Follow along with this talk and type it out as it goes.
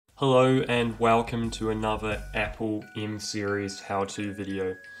Hello and welcome to another Apple M series how-to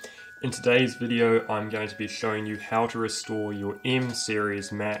video. In today's video I'm going to be showing you how to restore your M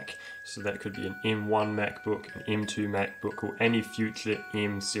series Mac, so that could be an M1 MacBook, an M2 MacBook or any future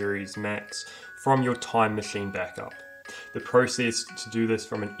M series Macs, from your Time Machine backup. The process to do this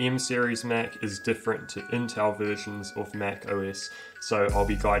from an M series Mac is different to Intel versions of macOS, so I'll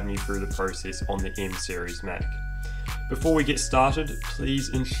be guiding you through the process on the M series Mac. Before we get started, please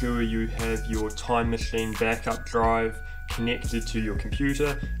ensure you have your Time Machine backup drive connected to your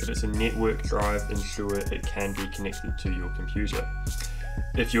computer. If it's a network drive, ensure it can be connected to your computer.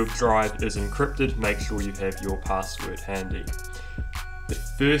 If your drive is encrypted, make sure you have your password handy. The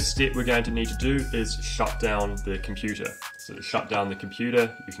first step we're going to need to do is shut down the computer. So to shut down the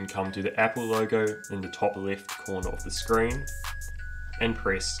computer, you can come to the Apple logo in the top left corner of the screen and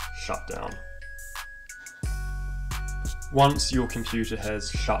press shut down. Once your computer has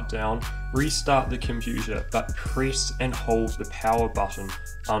shut down, restart the computer, but press and hold the power button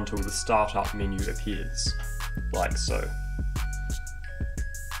until the startup menu appears, like so.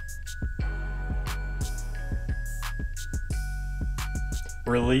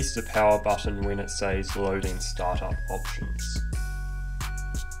 Release the power button when it says loading startup options.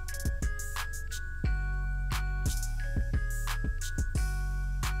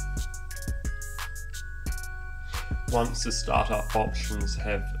 Once the startup options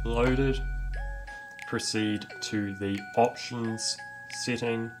have loaded, proceed to the options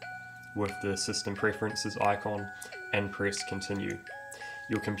setting with the system preferences icon and press continue.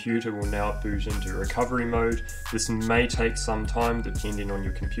 Your computer will now boot into recovery mode. This may take some time depending on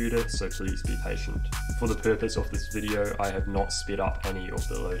your computer, so please be patient. For the purpose of this video, I have not sped up any of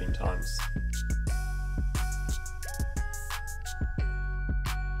the loading times.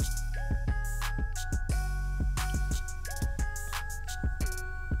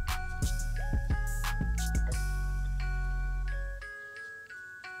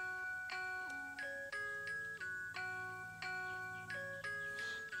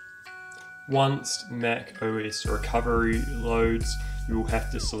 Once macOS recovery loads, you will have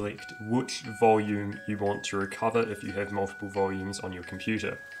to select which volume you want to recover if you have multiple volumes on your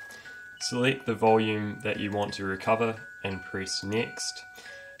computer. Select the volume that you want to recover and press next.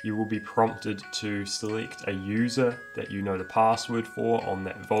 You will be prompted to select a user that you know the password for on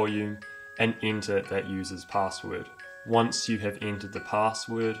that volume and enter that user's password. Once you have entered the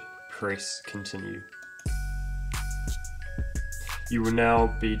password, press continue. You will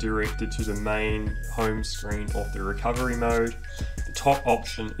now be directed to the main home screen of the recovery mode. The top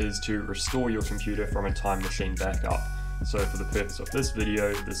option is to restore your computer from a Time Machine backup. So for the purpose of this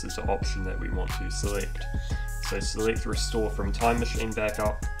video, this is the option that we want to select. So select Restore from Time Machine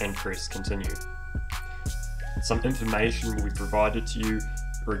Backup and press Continue. Some information will be provided to you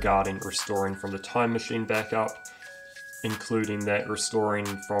regarding restoring from the Time Machine backup, including that restoring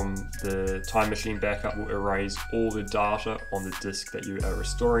from the Time Machine backup will erase all the data on the disk that you are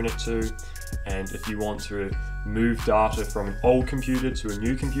restoring it to, and if you want to move data from an old computer to a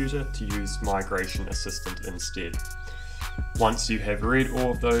new computer, to use Migration Assistant instead. Once you have read all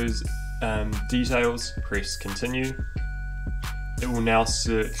of those details, press continue. It will now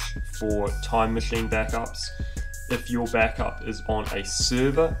search for Time Machine backups. If your backup is on a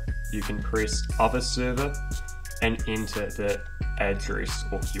server, you can press Other Server and enter the address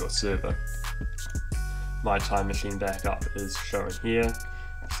of your server. My Time Machine backup is shown here,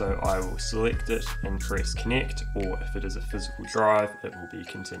 so I will select it and press connect, or if it is a physical drive, it will be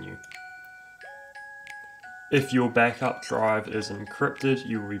continue. If your backup drive is encrypted,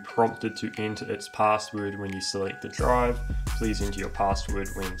 you will be prompted to enter its password when you select the drive. Please enter your password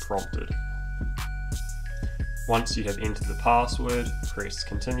when prompted. Once you have entered the password, press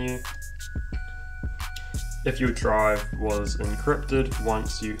continue. If your drive was encrypted,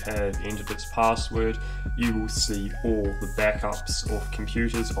 once you have entered its password, you will see all the backups of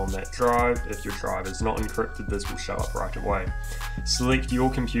computers on that drive. If your drive is not encrypted, this will show up right away. Select your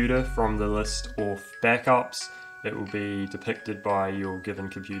computer from the list of backups. It will be depicted by your given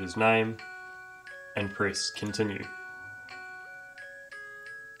computer's name, and press continue.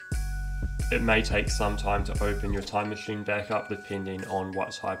 It may take some time to open your Time Machine backup depending on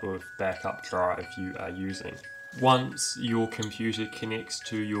what type of backup drive you are using. Once your computer connects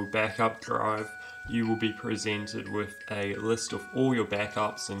to your backup drive, you will be presented with a list of all your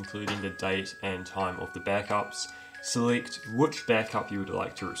backups, including the date and time of the backups. Select which backup you would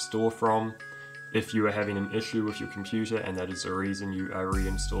like to restore from. If you are having an issue with your computer and that is the reason you are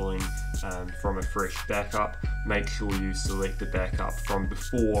reinstalling from a fresh backup, make sure you select the backup from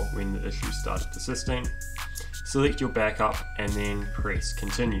before when the issue started persisting. Select your backup and then press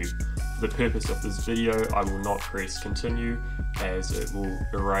continue. For the purpose of this video, I will not press continue as it will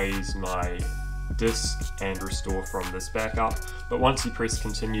erase my disk and restore from this backup. But once you press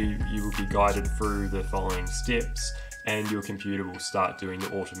continue, you will be guided through the following steps and your computer will start doing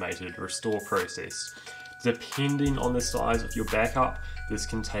the automated restore process. Depending on the size of your backup, this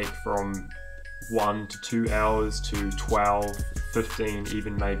can take from 1 to 2 hours to 12, 15,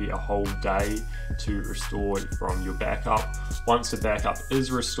 even maybe a whole day to restore from your backup. Once the backup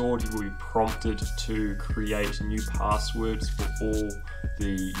is restored, you will be prompted to create new passwords for all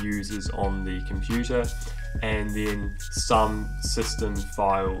the users on the computer, and then some system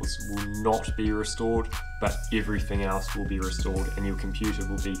files will not be restored, but everything else will be restored and your computer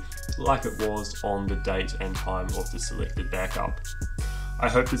will be like it was on the date and time of the selected backup. I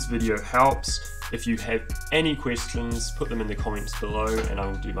hope this video helps. If you have any questions, put them in the comments below and I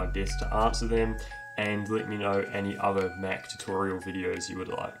will do my best to answer them, and let me know any other Mac tutorial videos you would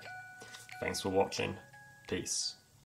like. Thanks for watching. Peace.